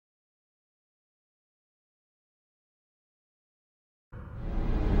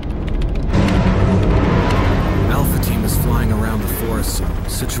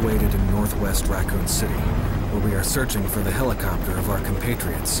situated in northwest Raccoon City, where we are searching for the helicopter of our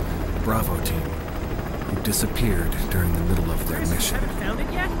compatriots, the Bravo team, who disappeared during the middle of their mission. Haven't found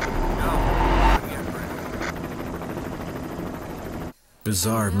it yet? No.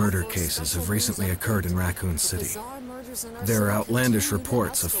 Bizarre murder cases have recently occurred in Raccoon City. There are outlandish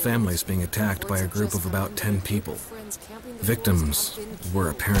reports of families being attacked by a group of about 10 people. Victims were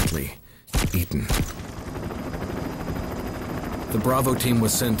apparently eaten. The Bravo team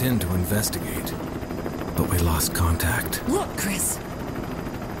was sent in to investigate, but we lost contact. Look, Chris!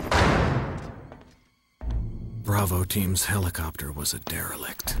 Bravo team's helicopter was a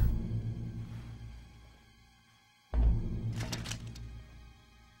derelict.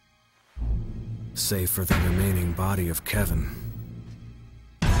 Save for the remaining body of Kevin.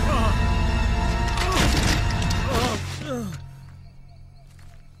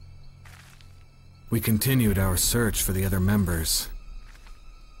 We continued our search for the other members,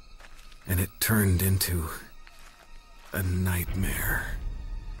 and it turned into a nightmare.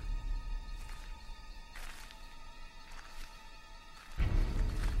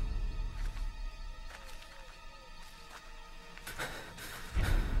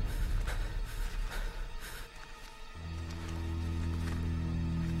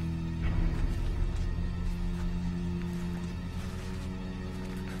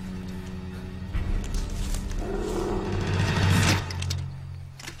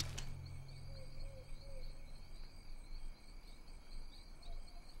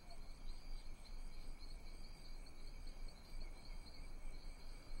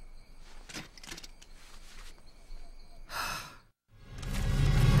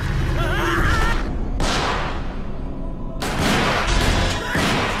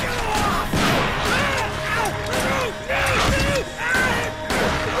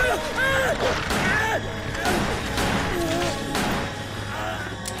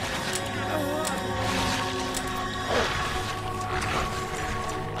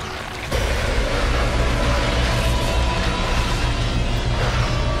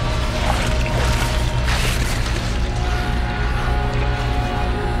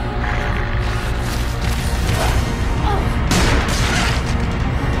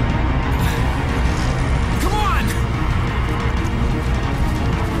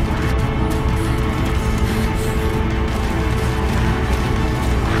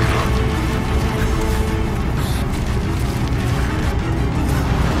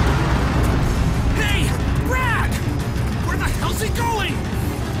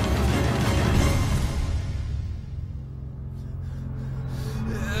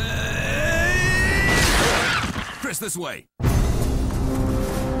 This way. Damn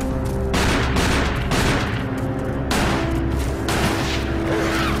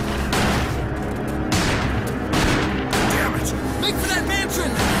it! Make for that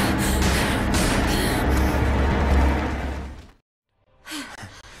mansion!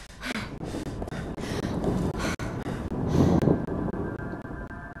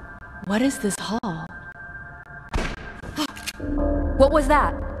 What is this hall? What was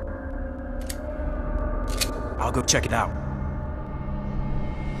that? I'll go check it out.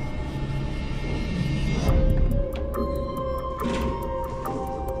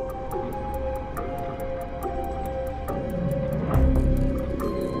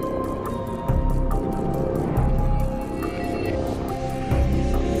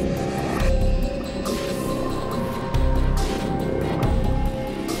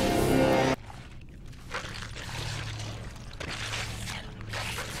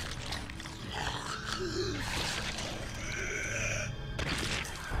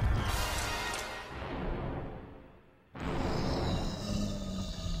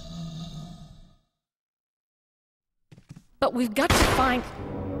 But we've got to find...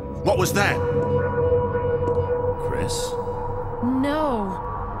 What was that? Chris? No.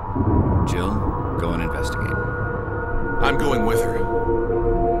 Jill, go and investigate. I'm going with her.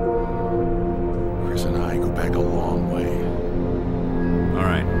 Chris and I go back a long way. All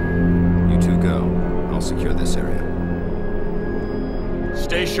right. You two go. I'll secure this area.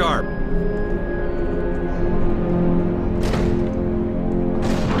 Stay sharp.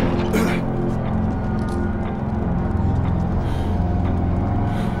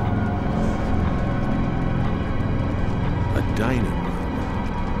 Dining room.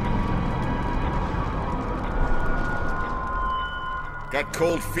 Got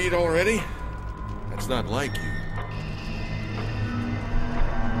cold feet already? That's not like you.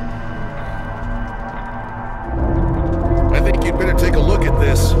 I think you'd better take a look at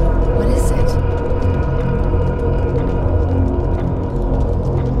this. What is it?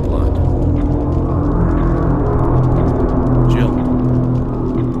 Blood. Jill,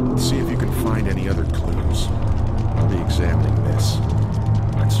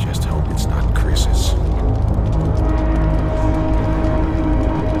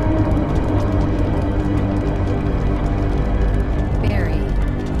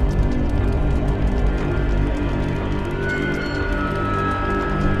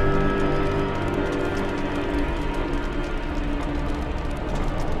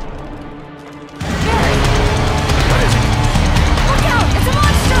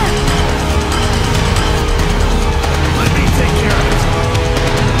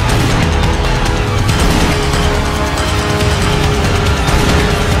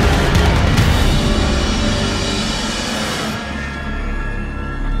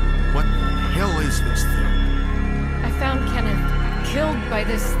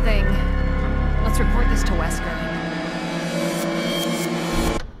 thing. Let's report this to Wesker.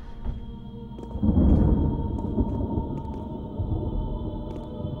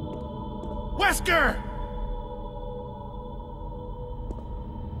 Wesker!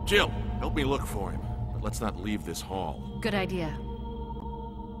 Jill, help me look for him. But let's not leave this hall. Good idea.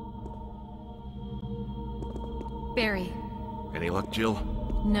 Barry. Any luck, Jill?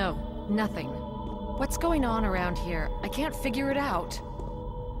 No, nothing. What's going on around here? I can't figure it out.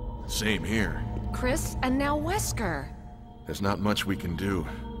 Same here. Chris, and now Wesker. There's not much we can do.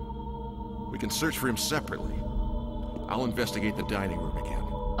 We can search for him separately. I'll investigate the dining room again.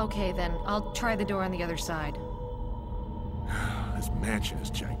 Okay then, I'll try the door on the other side. This mansion is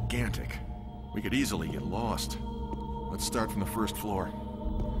gigantic. We could easily get lost. Let's start from the first floor.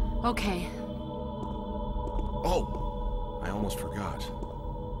 Okay. Oh! I almost forgot.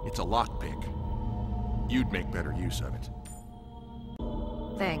 It's a lockpick. You'd make better use of it.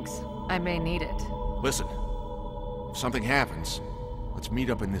 Thanks. I may need it. Listen, if something happens, let's meet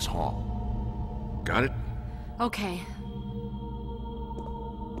up in this hall. Got it? Okay.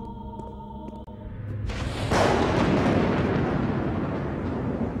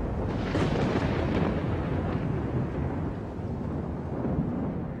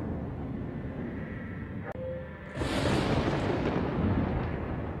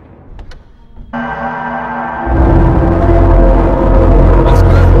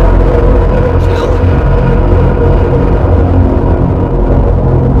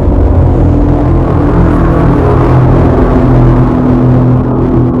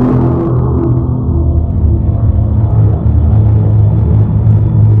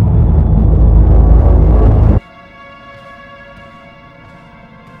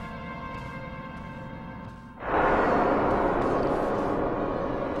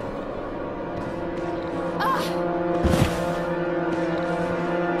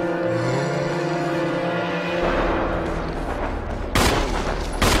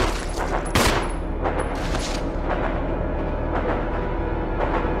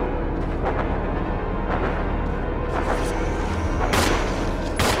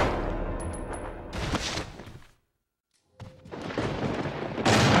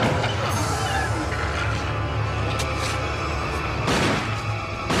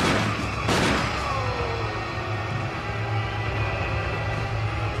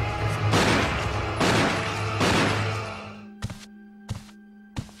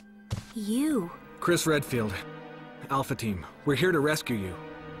 You. Chris Redfield, Alpha Team. We're here to rescue you.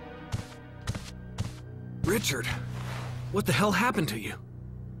 Richard, what the hell happened to you?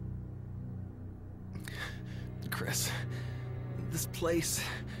 Chris, this place...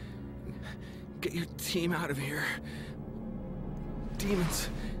 Get your team out of here. Demons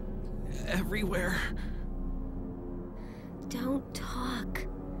everywhere. Don't talk.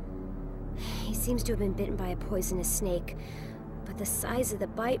 He seems to have been bitten by a poisonous snake, but the size of the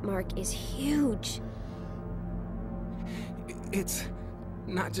bite mark is huge. It's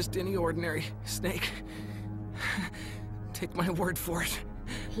not just any ordinary snake. Take my word for it.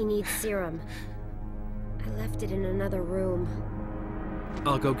 He needs serum. I left it in another room.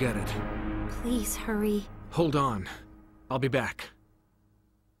 I'll go get it. Please hurry. Hold on. I'll be back.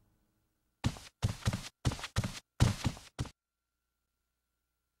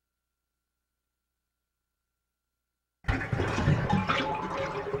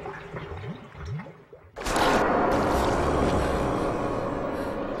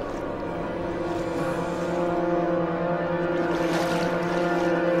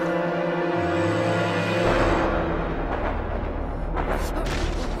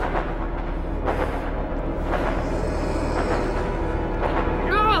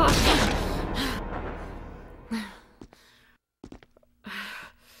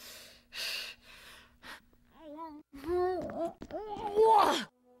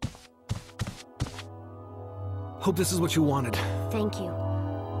 Hope this is what you wanted. Thank you.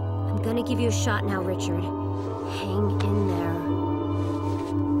 I'm gonna give you a shot now, Richard. Hang in there.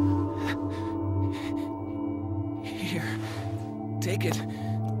 Here. Take it.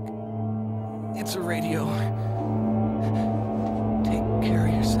 It's a radio. Take care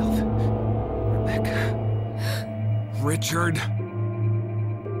of yourself, Rebecca. Richard!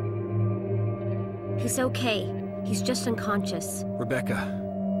 He's okay. He's just unconscious.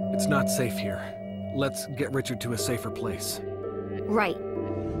 Rebecca, it's not safe here. Let's get Richard to a safer place. Right.